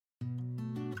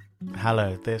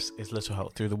Hello, this is Little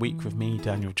Help Through the Week with me,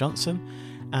 Daniel Johnson,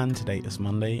 and today is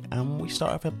Monday and we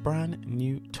start with a brand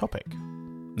new topic.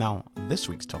 Now, this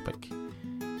week's topic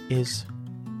is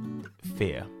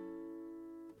fear.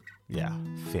 Yeah,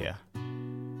 fear.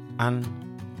 And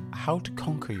how to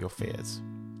conquer your fears.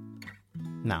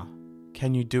 Now,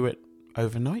 can you do it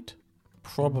overnight?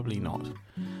 Probably not,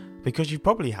 because you've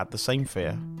probably had the same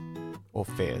fear or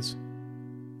fears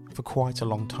for quite a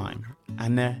long time,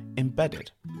 and they're embedded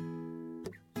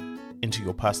into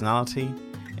your personality,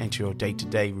 into your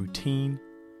day-to-day routine,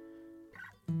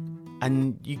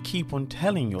 and you keep on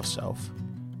telling yourself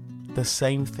the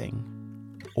same thing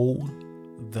all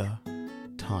the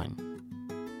time,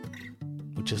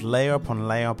 which is layer upon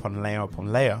layer upon layer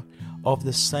upon layer of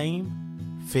the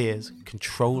same fears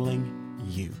controlling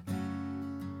you.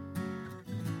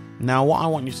 Now, what I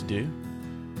want you to do,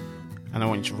 and I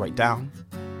want you to write down,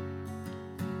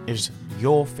 is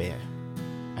your fear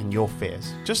and your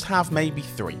fears. Just have maybe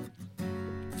 3.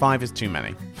 5 is too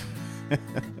many.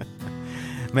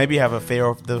 Maybe have a fear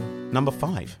of the number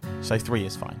 5, so 3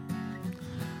 is fine.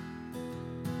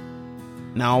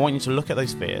 Now, I want you to look at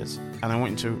those fears, and I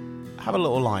want you to have a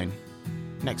little line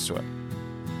next to it.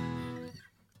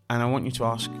 And I want you to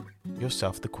ask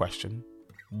yourself the question,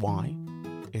 why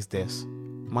is this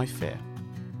my fear?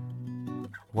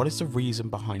 What is the reason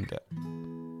behind it?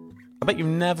 I bet you've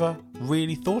never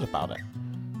really thought about it.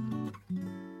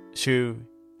 So,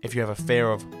 if you have a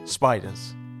fear of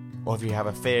spiders, or if you have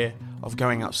a fear of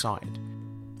going outside,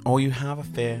 or you have a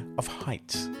fear of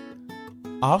heights,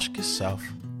 ask yourself,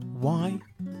 why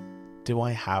do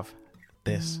I have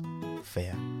this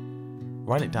fear?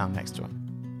 Write it down next to it.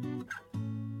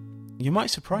 You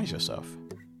might surprise yourself,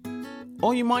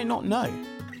 or you might not know.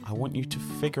 I want you to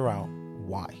figure out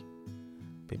why.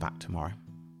 Be back tomorrow.